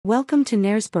Welcome to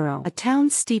Knaresborough, a town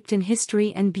steeped in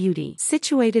history and beauty.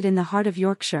 Situated in the heart of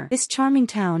Yorkshire, this charming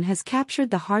town has captured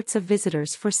the hearts of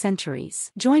visitors for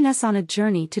centuries. Join us on a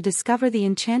journey to discover the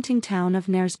enchanting town of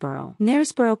Knaresborough.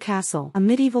 Knaresborough Castle, a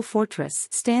medieval fortress,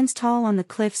 stands tall on the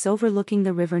cliffs overlooking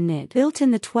the River Nid. Built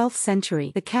in the 12th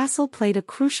century, the castle played a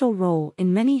crucial role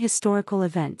in many historical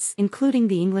events, including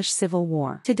the English Civil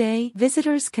War. Today,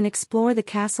 visitors can explore the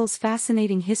castle's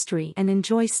fascinating history and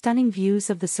enjoy stunning views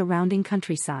of the surrounding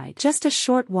countryside. Just a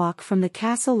short walk from the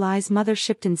castle lies Mother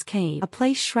Shipton's Cave, a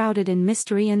place shrouded in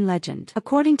mystery and legend.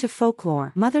 According to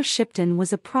folklore, Mother Shipton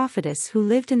was a prophetess who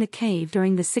lived in the cave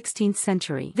during the 16th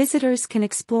century. Visitors can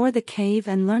explore the cave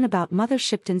and learn about Mother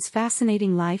Shipton's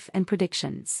fascinating life and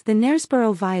predictions. The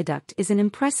Knaresborough Viaduct is an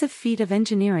impressive feat of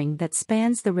engineering that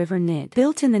spans the River Nid.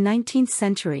 Built in the 19th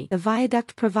century, the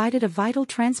viaduct provided a vital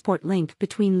transport link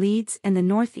between Leeds and the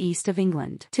northeast of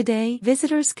England. Today,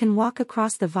 visitors can walk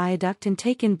across the viaduct and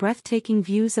take in breathtaking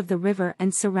views of the river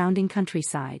and surrounding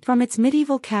countryside. From its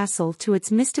medieval castle to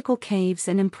its mystical caves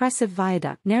and impressive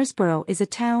viaduct, Knaresborough is a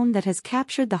town that has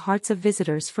captured the hearts of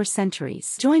visitors for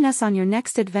centuries. Join us on your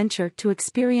next adventure to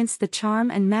experience the charm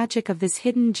and magic of this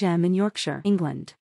hidden gem in Yorkshire, England.